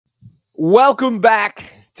Welcome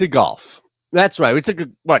back to golf. That's right. We took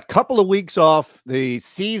a couple of weeks off. The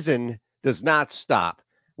season does not stop.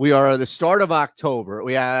 We are at the start of October.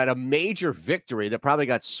 We had a major victory that probably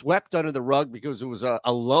got swept under the rug because it was a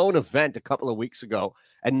lone event a couple of weeks ago.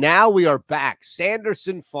 And now we are back.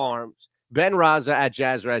 Sanderson Farms, Ben Rasa at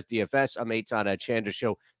Jazz Raz DFS. I'm Eytan at Shander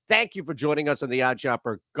Show. Thank you for joining us on the Odd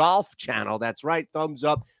Shopper Golf channel. That's right. Thumbs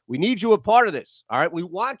up. We need you a part of this. All right. We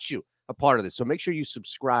want you a part of this. So make sure you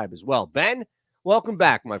subscribe as well. Ben, welcome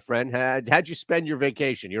back, my friend. How'd you spend your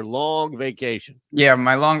vacation, your long vacation? Yeah,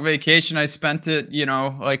 my long vacation, I spent it,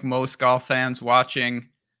 like most golf fans, watching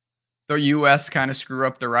the U.S. kind of screw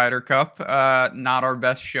up the Ryder Cup. Not our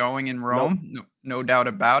best showing in Rome, Nope. no doubt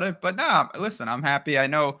about it. But nah, listen, I'm happy. I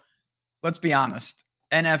know, let's be honest,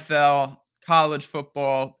 NFL, college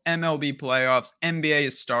football, MLB playoffs, NBA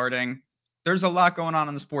is starting. There's a lot going on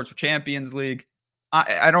in the Sports Champions League.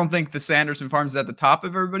 I don't think the Sanderson Farms is at the top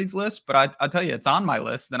of everybody's list, but I'll tell you, it's on my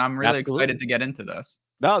list, and I'm really excited Absolutely. to get into this.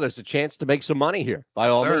 No, there's a chance to make some money here, by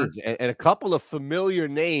Yes, all sir. means. And a couple of familiar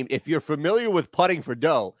names. If you're familiar with putting for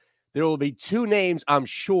dough, there will be two names, I'm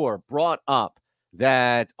sure, brought up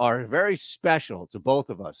that are very special to both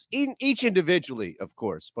of us, each individually, of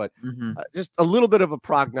course, but Mhm. just a little bit of a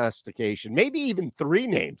prognostication, maybe even three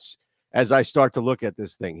names as I start to look at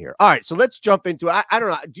this thing here. All right, so let's jump into it. I don't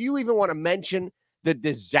know. Do you even want to mention the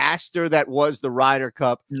disaster that was the Ryder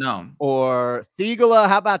Cup? No. Or Thigala,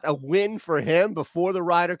 how about a win for him before the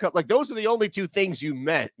Ryder Cup? Like, those are the only two things you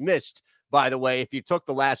missed, by the way, if you took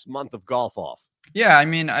the last month of golf off. Yeah, I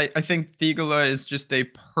mean, I think Thigala is just a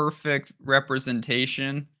perfect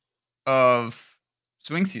representation of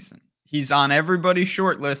swing season. He's on everybody's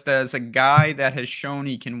short list as a guy that has shown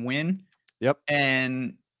he can win Yep.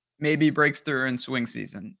 and maybe breaks through in swing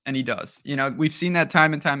season, and he does. We've seen that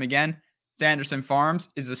time and time again. Sanderson Farms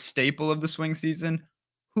is a staple of the swing season.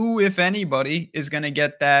 Who, if anybody, is going to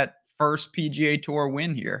get that first PGA Tour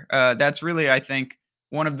win here? That's really, I think,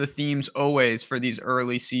 one of the themes always for these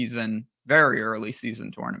very early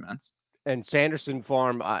season tournaments. And Sanderson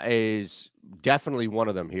Farm is definitely one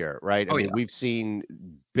of them here, right? I Oh, mean, yeah. we've seen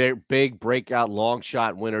big breakout long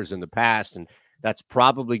shot winners in the past, and that's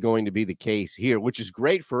probably going to be the case here, which is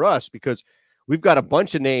great for us because we've got a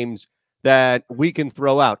bunch of names that we can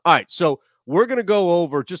throw out. All right, so we're going to go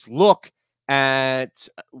over, just look at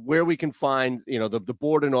where we can find, the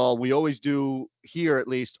board and all. We always do here, at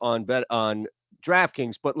least on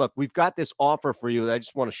DraftKings. But look, we've got this offer for you that I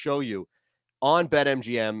just want to show you on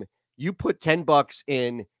BetMGM. You put $10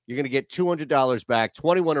 in, you're going to get $200 back.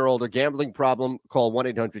 21 or older, gambling problem, call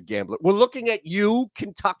 1-800-GAMBLER. We're looking at you,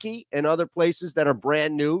 Kentucky, and other places that are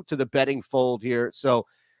brand new to the betting fold here. So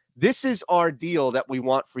this is our deal that we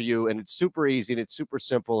want for you, and it's super easy and it's super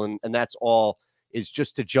simple, and that's all, is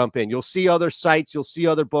just to jump in. You'll see other sites, you'll see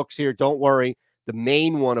other books here. Don't worry. The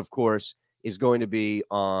main one, of course, is going to be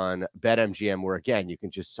on BetMGM, where, again, you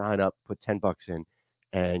can just sign up, put $10 in,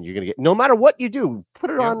 and you're going to get, no matter what you do, put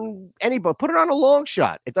it on anybody, put it on a long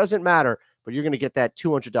shot. It doesn't matter, but you're going to get that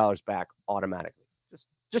 $200 back automatically.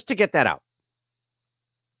 Just to get that out.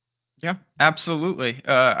 Yeah, absolutely.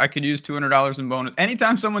 I could use $200 in bonus.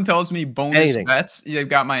 Anytime someone tells me bonus Anything. bets, they've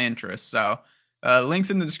got my interest. So links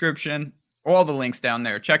in the description, all the links down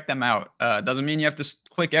there. Check them out. Doesn't mean you have to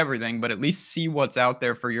click everything, but at least see what's out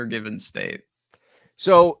there for your given state.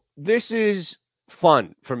 So this is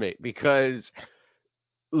fun for me because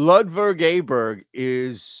Ludwig Aberg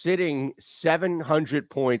is sitting 700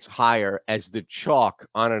 points higher as the chalk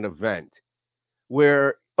on an event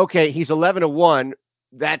where, okay, he's 11-1.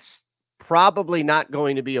 That's probably not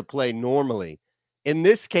going to be a play normally. In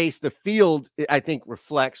this case, the field, I think,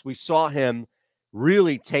 reflects. We saw him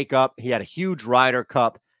really take up. He had a huge Ryder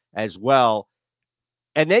Cup as well.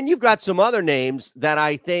 And then you've got some other names that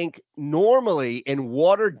I think normally in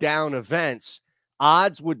watered down events,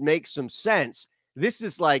 odds would make some sense. This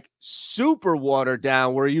is like super watered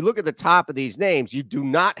down, where you look at the top of these names, you do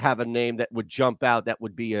not have a name that would jump out that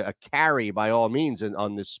would be a carry by all means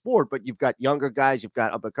on this sport. But you've got younger guys, you've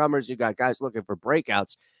got up-and-comers, you've got guys looking for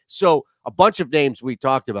breakouts. So a bunch of names we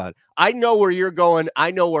talked about. I know where you're going.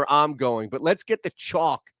 I know where I'm going. But let's get the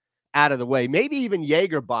chalk out of the way. Maybe even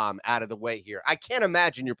Jagerbomb out of the way here. I can't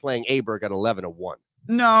imagine you're playing Aberg at 11-1.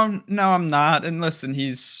 No, I'm not. And listen,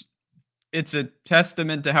 it's a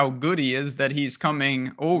testament to how good he is that he's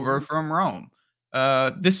coming over from Rome.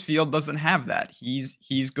 This field doesn't have that.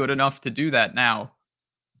 He's good enough to do that now.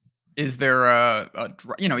 Is there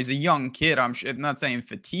he's a young kid. I'm not saying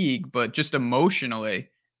fatigue, but just emotionally,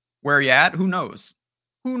 where you at? Who knows?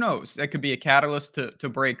 Who knows? That could be a catalyst to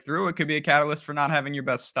break through. It could be a catalyst for not having your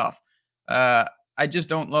best stuff. I just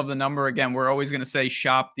don't love the number. Again, we're always going to say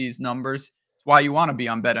shop these numbers. It's why you want to be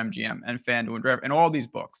on BetMGM and FanDuel and Draft and all these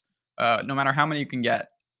books. No matter how many you can get.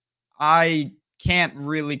 I can't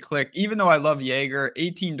really click, even though I love Jaeger,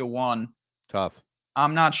 18-1. Tough.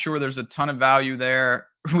 I'm not sure there's a ton of value there.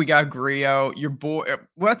 We got Griot, your boy.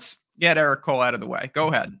 Let's get Eric Cole out of the way. Go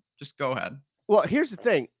ahead. Just go ahead. Well, here's the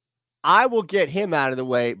thing. I will get him out of the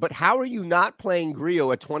way, but how are you not playing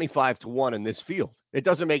Griot at 25-1 in this field? It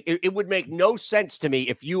doesn't make it would make no sense to me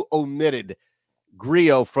if you omitted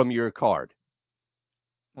Griot from your card.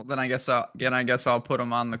 Well, then I guess I'll put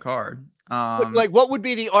him on the card. Like, what would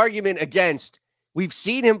be the argument against? We've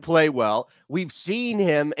seen him play well. We've seen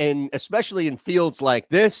him, and especially in fields like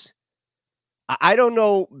this. I don't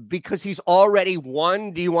know, because he's already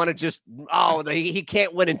won. Do you want to just, he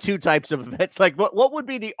can't win in two types of events? Like, what would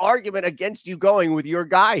be the argument against you going with your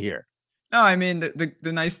guy here? No, I mean, the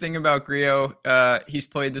nice thing about Griot, he's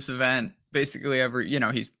played this event basically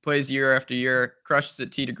he plays year after year, crushes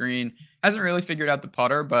it tee to green, hasn't really figured out the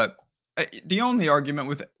putter, but the only argument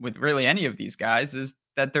with really any of these guys is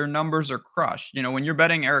that their numbers are crushed. When you're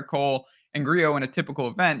betting Eric Cole and Griot in a typical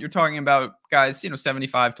event, you're talking about guys,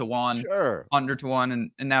 75-1, sure, 100-1,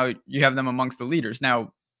 and now you have them amongst the leaders.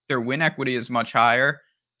 Now their win equity is much higher.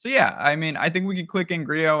 So yeah, I mean, I think we could click in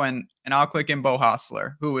Griot and I'll click in Beau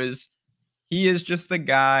Hossler, he is just the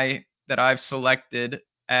guy that I've selected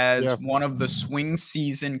as one of the swing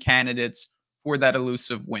season candidates for that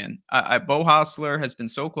elusive win. Beau Hossler has been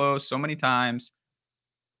so close so many times.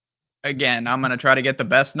 Again, I'm going to try to get the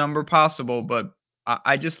best number possible, but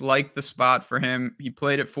I just like the spot for him. He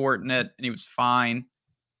played at Fortinet and he was fine.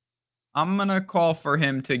 I'm going to call for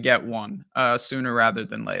him to get one sooner rather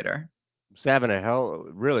than later. He's having a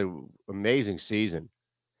really amazing season.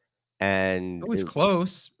 And always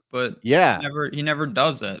close, but yeah, he never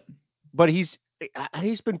does it. But he's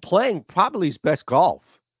been playing probably his best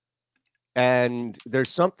golf. And there's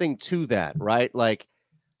something to that, right? Like,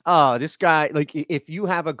 this guy, like, if you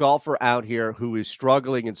have a golfer out here who is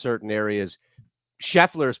struggling in certain areas,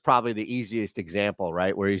 Scheffler is probably the easiest example,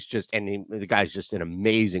 right? Where he's just, the guy's just an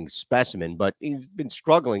amazing specimen, but he's been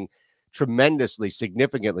struggling tremendously,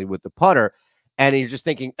 significantly with the putter. And you're just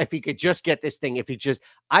thinking, if he could just get this thing,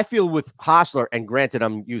 I feel with Hossler, and granted,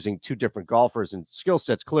 I'm using two different golfers and skill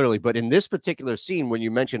sets clearly, but in this particular scene, when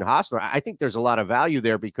you mentioned Hossler, I think there's a lot of value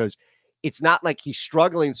there because it's not like he's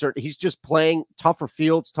struggling. He's just playing tougher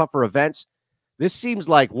fields, tougher events. This seems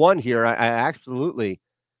like one here. I absolutely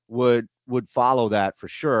would follow that for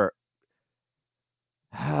sure.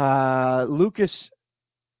 Lucas,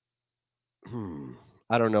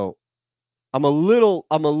 I don't know. I'm a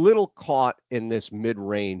little caught in this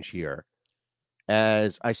mid-range here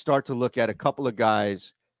as I start to look at a couple of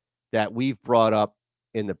guys that we've brought up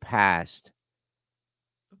in the past.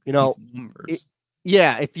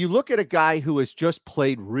 If you look at a guy who has just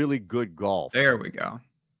played really good golf. There we go.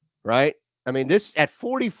 Right? I mean, this at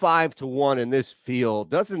 45-1 in this field,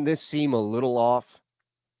 doesn't this seem a little off?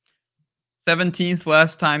 17th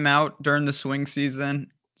last time out during the swing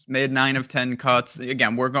season. Made 9 of 10 cuts.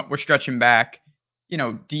 Again, we're stretching back,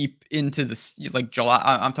 deep into like July.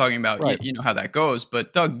 I'm talking about, right. You know how that goes.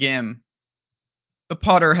 But Doug Gim, the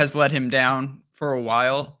putter has let him down for a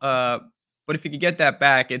while. But if he could get that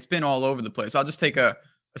back, it's been all over the place. I'll just take a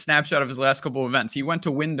snapshot of his last couple of events. He went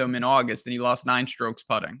to Wyndham in August and he lost 9 strokes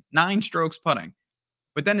putting. 9 strokes putting.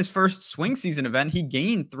 But then his first swing season event, he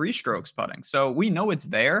gained 3 strokes putting. So we know it's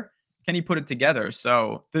there. Can he put it together?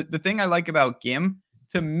 So the thing I like about Gim,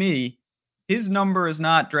 to me, his number is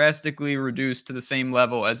not drastically reduced to the same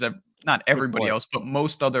level as not everybody else, but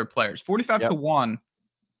most other players. 45-1.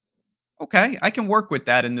 Okay, I can work with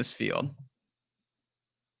that in this field.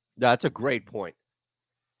 That's a great point.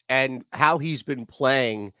 And how he's been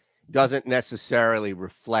playing doesn't necessarily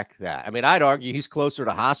reflect that. I mean, I'd argue he's closer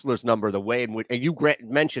to Hossler's number the way in which, and you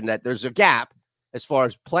mentioned that there's a gap as far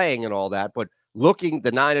as playing and all that, but looking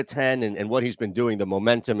the 9 of 10 and what he's been doing, the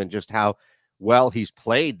momentum and just how well he's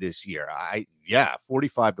played this year.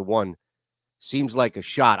 45-1 seems like a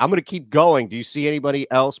shot. I'm going to keep going. Do you see anybody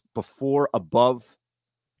else above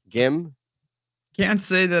Gim? Can't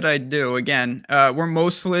say that I do. Again, we're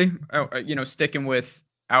mostly, sticking with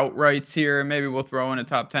outrights here. Maybe we'll throw in a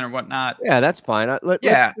top 10 or whatnot. Yeah, that's fine.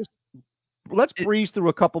 Let's breeze through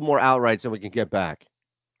a couple more outrights and we can get back.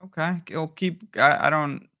 Okay. I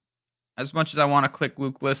don't, as much as I want to click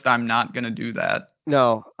Luke List, I'm not going to do that.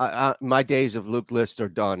 No, my days of Luke List are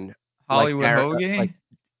done. Hollywood Hoagie?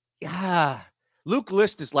 Luke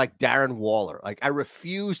List is like Darren Waller. Like, I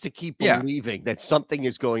refuse to keep believing that something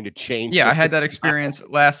is going to change. Yeah, I had that experience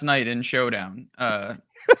last night in Showdown. I'm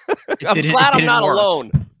glad I'm not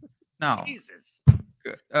alone. No. Jesus.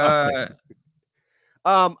 Good.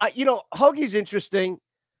 Hoagie's interesting.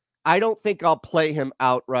 I don't think I'll play him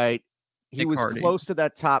outright. He Nick was Hardy. close to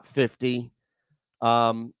that top 50.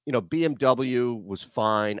 BMW was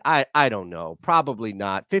fine. I don't know. Probably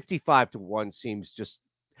not. 55-1 seems just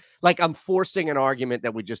like I'm forcing an argument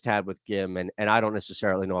that we just had with Gim, and I don't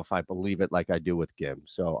necessarily know if I believe it like I do with Gim.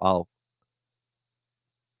 So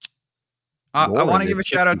I want to give a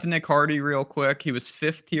shout out to Nick Hardy real quick. He was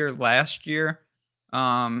 5th here last year.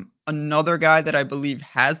 Another guy that I believe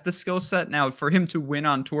has the skill set. Now, for him to win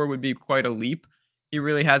on tour would be quite a leap. He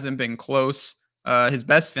really hasn't been close. His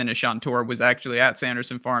best finish on tour was actually at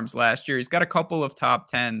Sanderson Farms last year. He's got a couple of top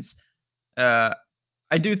 10s.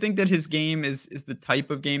 I do think that his game is the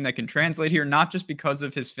type of game that can translate here, not just because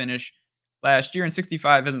of his finish last year, and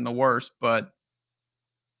 65 isn't the worst, but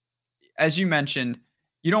as you mentioned,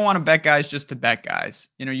 you don't want to bet guys just to bet guys.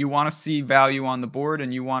 You want to see value on the board,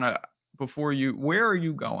 and you want to, where are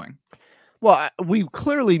you going? Well, we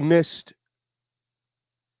clearly missed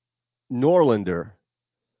Norlander.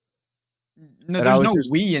 No, there's no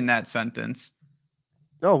we in that sentence.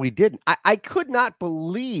 No, we didn't. I could not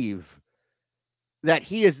believe that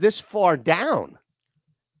he is this far down.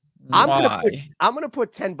 Why? I'm gonna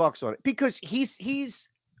put $10 on it because he's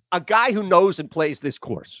a guy who knows and plays this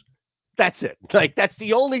course. That's it. Like, that's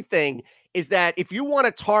the only thing, is that if you want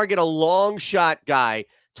to target a long shot guy,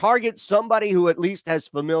 target somebody who at least has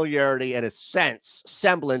familiarity and a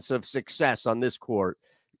semblance of success on this course.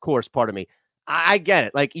 Pardon me. I get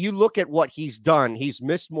it. Like, you look at what he's done. He's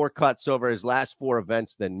missed more cuts over his last 4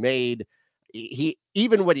 events than made. He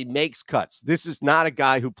even when he makes cuts, this is not a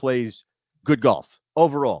guy who plays good golf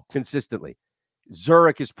overall consistently.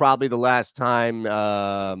 Zurich is probably the last time.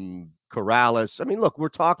 Corrales. I mean, look, we're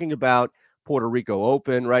talking about Puerto Rico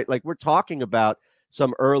Open, right? Like, we're talking about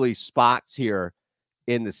some early spots here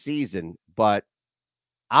in the season, but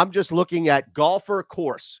I'm just looking at golfer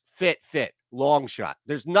course, fit, long shot.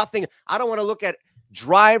 There's nothing. I don't want to look at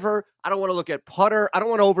driver. I don't want to look at putter. I don't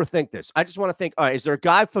want to overthink this. I just want to think, all right, is there a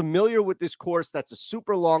guy familiar with this course that's a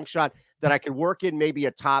super long shot that I could work in maybe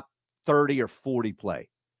a top 30 or 40 play?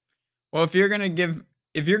 Well, if you're going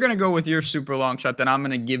to go with your super long shot, then I'm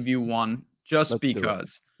going to give you one just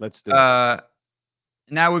because. Let's do it.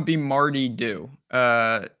 And that would be Marty Du.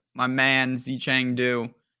 My man, Zicheng Du.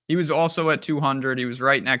 He was also at 200. He was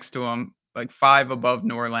right next to him, like 5 above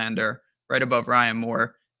Norlander, right above Ryan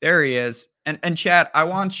Moore. There he is. And chat, I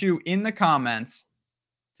want you in the comments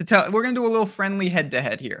to tell. We're going to do a little friendly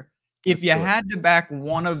head-to-head here. If you had to back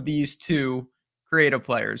one of these two creative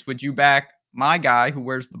players, would you back my guy who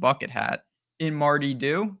wears the bucket hat in Marty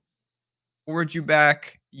Du, or would you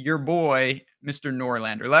back your boy, Mr.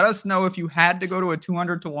 Norlander? Let us know if you had to go to a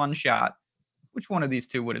 200-1 shot. Which one of these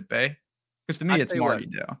two would it be? Because to me, it's Marty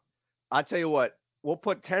Du. I'll tell you what. We'll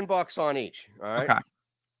put $10 on each. All right. Okay.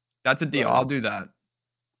 That's a deal. I'll do that.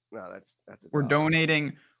 No, that's we're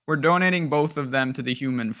donating. We're donating both of them to the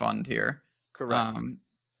human fund here. Correct.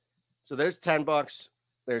 So there's $10.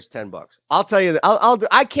 There's $10. I'll tell you that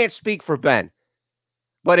I can't speak for Ben,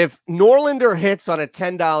 but if Norlander hits on a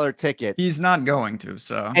 $10 ticket, he's not going to.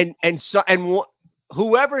 So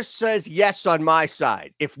whoever says yes on my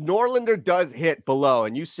side, if Norlander does hit below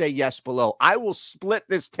and you say yes below, I will split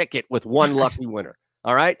this ticket with one lucky winner.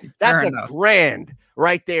 All right. That's a grand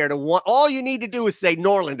right there to one. All you need to do is say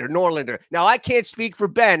Norlander. Now, I can't speak for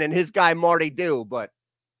Ben and his guy, Marty Du, but.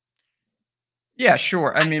 Yeah,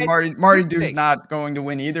 sure. I mean, Marty Du's not going to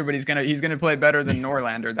win either, but he's gonna play better than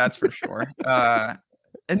Norlander. That's for sure.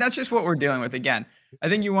 And that's just what we're dealing with. Again, I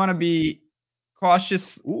think you want to be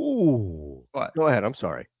cautious. Ooh. What? Go ahead. I'm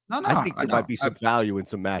sorry. No. I think there might be some value in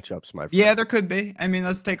some matchups, my friend. Yeah, there could be. I mean,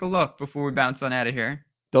 let's take a look before we bounce on out of here.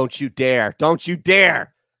 Don't you dare. Don't you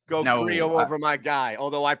dare go Grillo over my guy.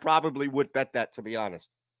 Although I probably would bet that, to be honest.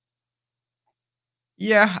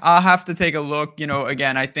 Yeah, I'll have to take a look.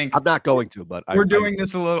 Again, I think I'm not going to, but we're doing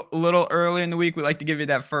this a little early in the week. We like to give you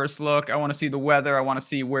that first look. I want to see the weather. I want to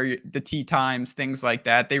see where the tee times, things like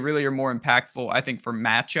that. They really are more impactful, I think, for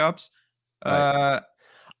matchups. Right.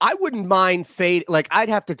 I wouldn't mind fade. Like, I'd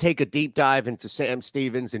have to take a deep dive into Sam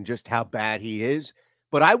Stevens and just how bad he is.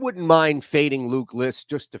 But I wouldn't mind fading Luke List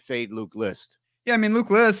just to fade Luke List. Yeah, I mean, Luke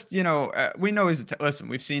List, we know listen,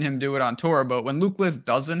 we've seen him do it on tour, but when Luke List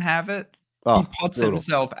doesn't have it, he puts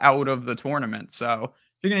himself out of the tournament. So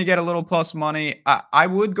if you're going to get a little plus money, I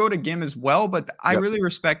would go to Gim as well, but I really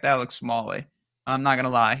respect Alex Smalley. I'm not going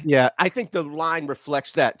to lie. Yeah, I think the line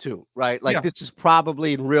reflects that too, right? Like, this is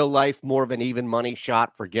probably in real life more of an even money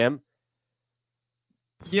shot for Gim.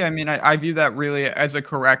 Yeah, I mean, I view that really as a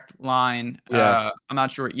correct line. I'm not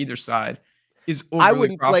sure either side is I overly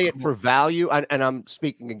wouldn't play it profitable. for value, and I'm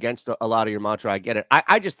speaking against a lot of your mantra. I get it.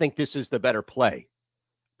 I just think this is the better play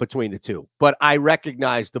between the two. But I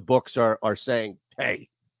recognize the books are saying, hey,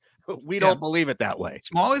 we Yeah, don't believe it that way.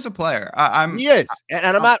 Smalley's a player. I'm He is, and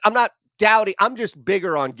I'm I'm not doubting. I'm just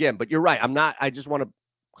bigger on Gim. But you're right. I'm not. I just want to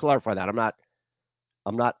clarify that.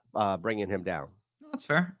 I'm not bringing him down. That's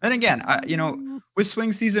fair. And again, with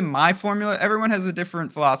swing season, my formula, everyone has a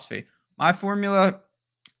different philosophy. My formula,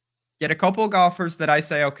 get a couple of golfers that I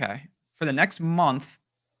say, okay, for the next month,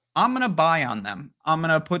 I'm going to buy on them. I'm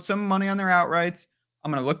going to put some money on their outrights.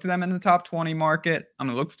 I'm going to look to them in the top 20 market. I'm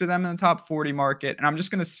going to look to them in the top 40 market. And I'm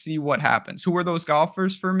just going to see what happens. Who are those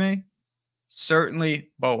golfers for me?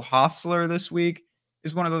 Certainly Bo Hostler this week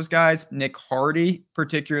is one of those guys. Nick Hardy,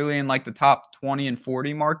 particularly in like the top 20 and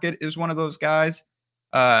 40 market, is one of those guys.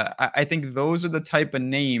 I think those are the type of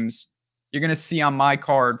names you're going to see on my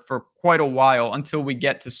card for quite a while until we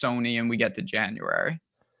get to Sony and we get to January.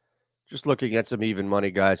 Just looking at some even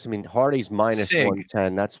money, guys. I mean, Hardy's minus Sig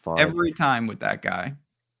 110. That's fine. every time with that guy.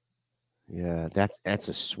 Yeah, that's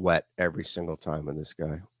a sweat every single time on this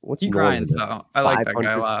guy. What's He grinds, though. I like that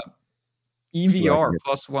guy a lot. EVR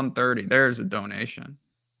plus 130. There's a donation.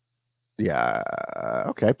 Yeah.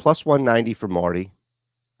 Okay. Plus 190 for Marty.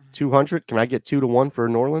 200. Can I get 2-1 for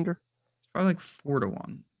Norlander? It's probably like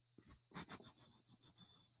 4-1.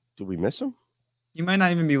 Did we miss him? He might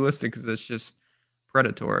not even be listed because it's just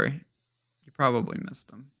predatory. You probably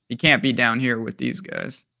missed him. He can't be down here with these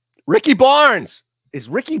guys. Ricky Barnes. Is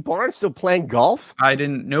Ricky Barnes still playing golf? I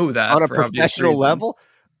didn't know that On a professional level?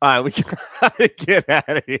 All right, we gotta get out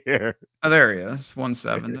of here. Oh, there he is.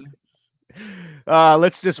 170.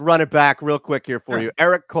 Let's just run it back real quick here for you.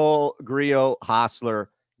 Eric Cole, Griot, Hostler,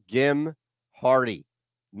 Gim, Hardy,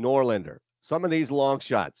 Norlander. Some of these long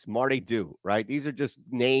shots, Marty Dew, right? These are just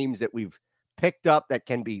names that we've picked up that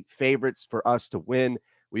can be favorites for us to win.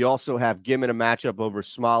 We also have Gim in a matchup over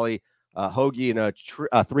Smalley, Hoagie in a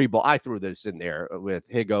 3-ball. I threw this in there with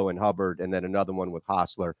Higo and Hubbard, and then another one with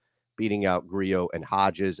Hostler beating out Griot and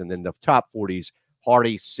Hodges. And then the top 40s,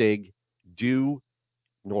 Hardy, Sig, Dew,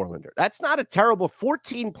 Norlander. That's not a terrible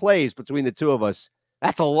 14 plays between the two of us.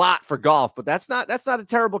 That's a lot for golf, but that's not a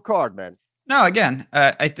terrible card, man. No, again,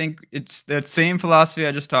 I think it's that same philosophy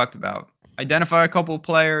I just talked about. Identify a couple of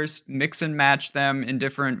players, mix and match them in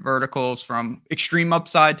different verticals from extreme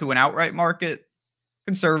upside to an outright market,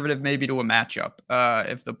 conservative maybe to a matchup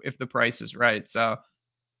if the price is right. So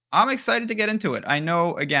I'm excited to get into it. I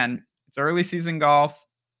know, again, it's early season golf.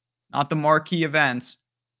 It's not the marquee events,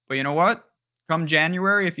 but you know what? Come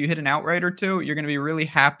January, if you hit an outright or two, you're going to be really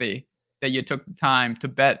happy that you took the time to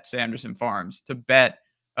bet Sanderson Farms, to bet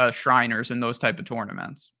Shriners and those type of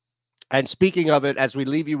tournaments. And speaking of it, as we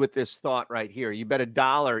leave you with this thought right here, you bet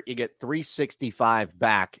 $1, you get $365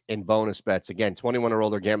 back in bonus bets. Again, 21 or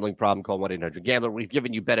older, gambling problem, call 1-800-GAMBLER. We've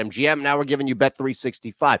given you BetMGM. Now we're giving you bet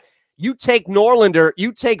 $365. You take Norlander,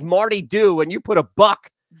 you take Marty Dew, and you put $1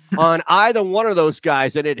 on either one of those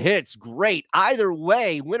guys, and it hits. Great. Either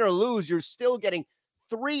way, win or lose, you're still getting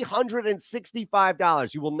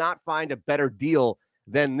 $365. You will not find a better deal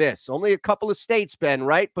than this. Only a couple of states, Ben,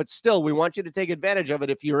 right? But still, we want you to take advantage of it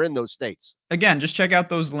if you're in those states. Again, just check out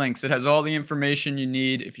those links. It has all the information you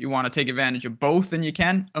need. If you want to take advantage of both and you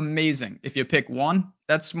can, amazing. If you pick one,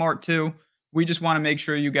 that's smart too. We just want to make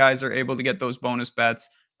sure you guys are able to get those bonus bets,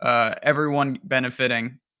 everyone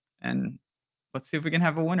benefiting. And let's see if we can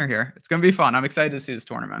have a winner here. It's going to be fun. I'm excited to see this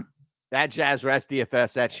tournament. That Jazz Rest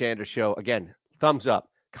DFS, that Shander Show. Again, thumbs up,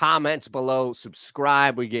 comments below,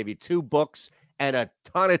 subscribe. We gave you 2 books and a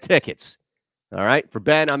ton of tickets. All right. For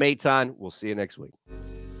Ben, I'm Eytan. We'll see you next week.